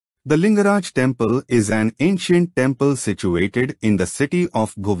The Lingaraja temple is an ancient temple situated in the city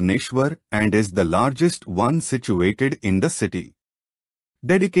of Bhubaneswar and is the largest one situated in the city.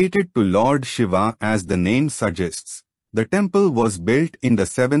 Dedicated to Lord Shiva as the name suggests, the temple was built in the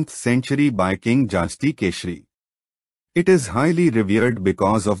 7th century by King Jajti. It is highly revered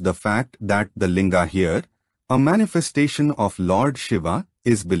because of the fact that the linga here, a manifestation of Lord Shiva,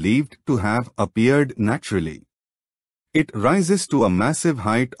 is believed to have appeared naturally. It rises to a massive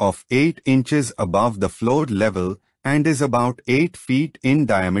height of 8 inches above the floor level and is about 8 feet in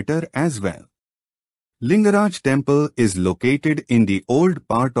diameter as well. Lingaraja temple is located in the old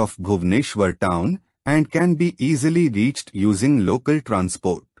part of Bhubaneswar town and can be easily reached using local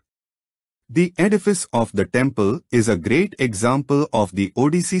transport. The edifice of the temple is a great example of the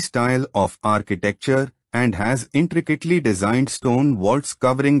Odissi style of architecture and has intricately designed stone vaults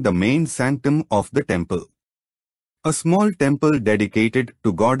covering the main sanctum of the temple. A small temple dedicated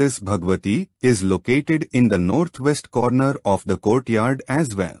to goddess Bhagwati is located in the northwest corner of the courtyard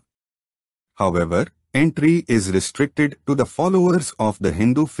as well. However, entry is restricted to the followers of the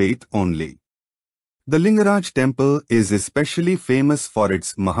Hindu faith only. The Lingaraja temple is especially famous for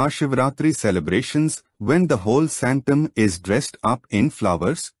its Mahashivratri celebrations when the whole sanctum is dressed up in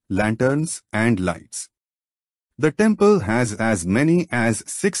flowers, lanterns and lights. The temple has as many as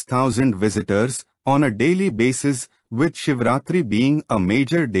 6,000 visitors on a daily basis, with Shivratri being a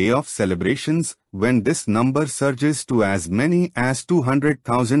major day of celebrations when this number surges to as many as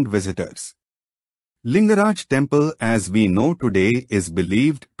 200,000 visitors. Lingaraja temple as we know today is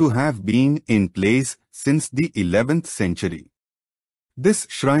believed to have been in place since the 11th century. This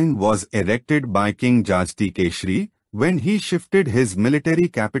shrine was erected by King Jajti when he shifted his military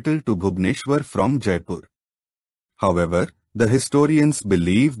capital to Bhubaneswar from Jaipur. However, the historians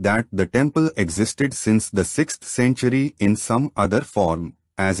believe that the temple existed since the 6th century in some other form,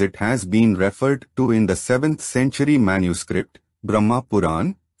 as it has been referred to in the 7th century manuscript, Brahma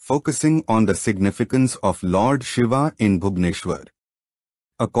Puran, focusing on the significance of Lord Shiva in Bhubaneswar.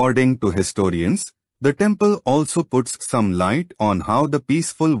 According to historians, the temple also puts some light on how the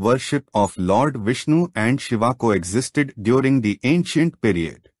peaceful worship of Lord Vishnu and Shiva coexisted during the ancient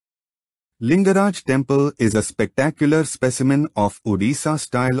period. Lingaraja temple is a spectacular specimen of Odisha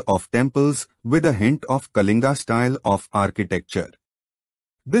style of temples with a hint of Kalinga style of architecture.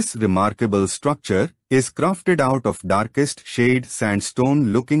 This remarkable structure is crafted out of darkest shade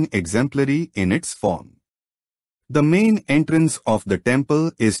sandstone looking exemplary in its form. The main entrance of the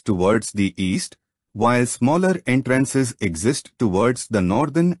temple is towards the east, while smaller entrances exist towards the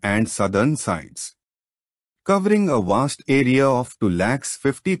northern and southern sides. Covering a vast area of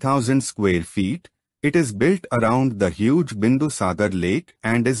 250,000 square feet, it is built around the huge Bindu Sagar lake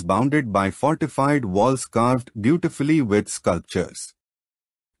and is bounded by fortified walls carved beautifully with sculptures.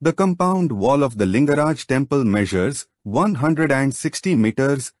 The compound wall of the Lingaraja temple measures 160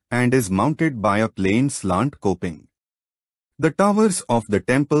 meters and is mounted by a plain slant coping. The towers of the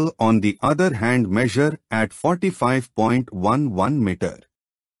temple on the other hand measure at 45.11 meter.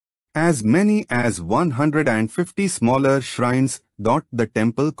 As many as 150 smaller shrines dot the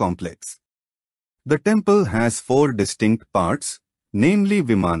temple complex. The temple has 4 distinct parts, namely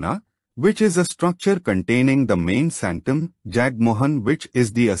Vimana, which is a structure containing the main sanctum, Jagmohan, which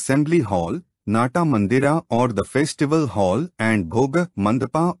is the assembly hall, Nata Mandira or the festival hall, and Bhoga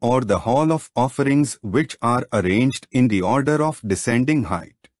Mandapa or the hall of offerings, which are arranged in the order of descending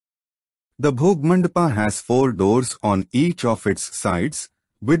height. The Bhog Mandapa has 4 doors on each of its sides,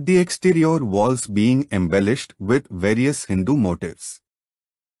 with the exterior walls being embellished with various Hindu motifs.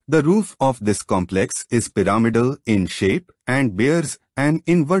 The roof of this complex is pyramidal in shape and bears an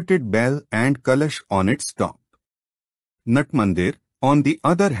inverted bell and kalash on its top. Nat Mandir, on the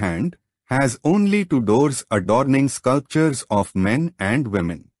other hand, has only 2 doors adorning sculptures of men and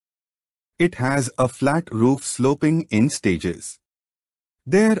women. It has a flat roof sloping in stages.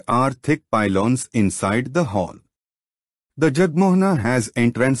 There are thick pylons inside the hall. The Jagmohana has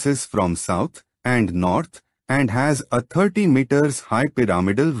entrances from south and north and has a 30 meters high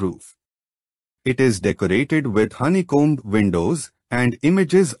pyramidal roof. It is decorated with honeycombed windows and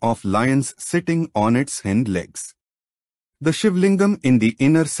images of lions sitting on its hind legs. The Shivlingam in the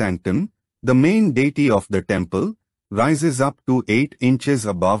inner sanctum, the main deity of the temple, rises up to 8 inches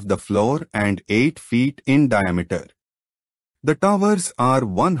above the floor and 8 feet in diameter. The towers are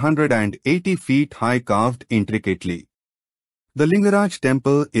 180 feet high, carved intricately. The Lingaraja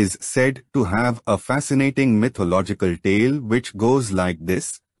temple is said to have a fascinating mythological tale which goes like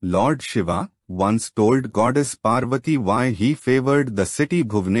this. Lord Shiva once told goddess Parvati why he favored the city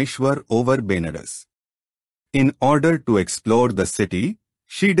Bhubaneswar over Benares. In order to explore the city,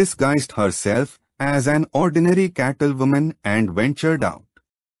 she disguised herself as an ordinary cattlewoman and ventured out.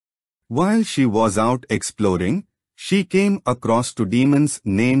 While she was out exploring, she came across two demons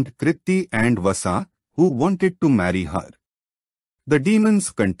named Kritti and Vasa, who wanted to marry her. The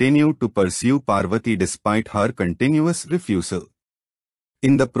demons continued to pursue Parvati despite her continuous refusal.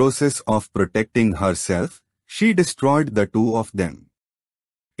 In the process of protecting herself, she destroyed the two of them.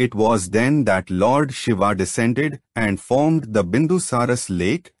 It was then that Lord Shiva descended and formed the Bindusaras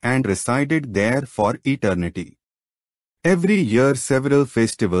lake and resided there for eternity. Every year several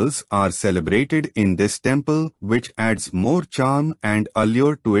festivals are celebrated in this temple, which adds more charm and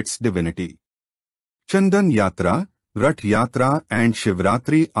allure to its divinity. Chandan Yatra, Rath Yatra and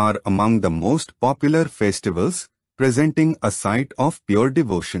Shivratri are among the most popular festivals, presenting a sight of pure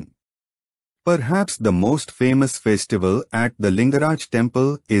devotion. Perhaps the most famous festival at the Lingaraja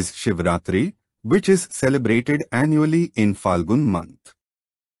temple is Shivratri, which is celebrated annually in Falgun month.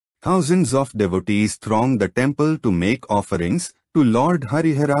 Thousands of devotees throng the temple to make offerings to Lord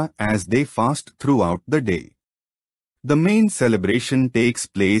Harihara as they fast throughout the day. The main celebration takes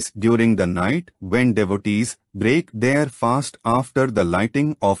place during the night when devotees break their fast after the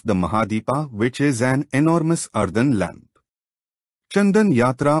lighting of the Mahadipa, which is an enormous earthen lamp. Chandan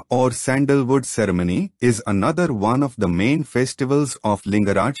Yatra or Sandalwood ceremony is another one of the main festivals of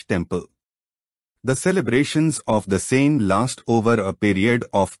Lingaraja temple. The celebrations of the same last over a period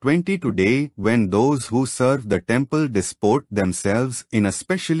of 22 days when those who serve the temple disport themselves in a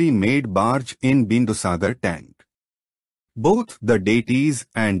specially made barge in Bindusagar tank. Both the deities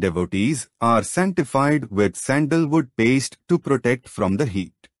and devotees are sanctified with sandalwood paste to protect from the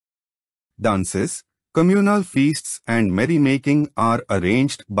heat. Dances, communal feasts and merrymaking are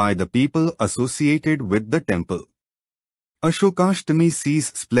arranged by the people associated with the temple. Ashokashtami sees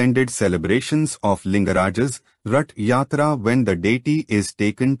splendid celebrations of Lingaraja's Rath Yatra when the deity is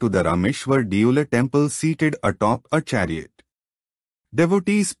taken to the Rameshwar Deula temple seated atop a chariot.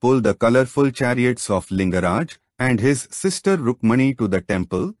 Devotees pull the colorful chariots of Lingaraj and his sister Rukmani to the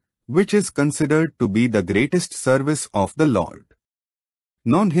temple, which is considered to be the greatest service of the Lord.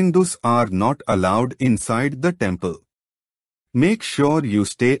 Non-Hindus are not allowed inside the temple. Make sure you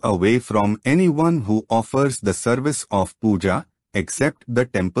stay away from anyone who offers the service of puja, except the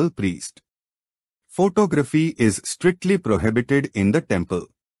temple priest. Photography is strictly prohibited in the temple.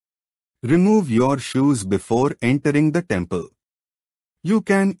 Remove your shoes before entering the temple. You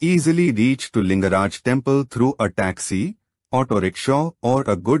can easily reach to Lingaraj temple through a taxi, auto rickshaw or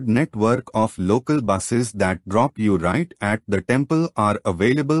a good network of local buses that drop you right at the temple are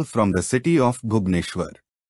available from the city of Bhubaneswar.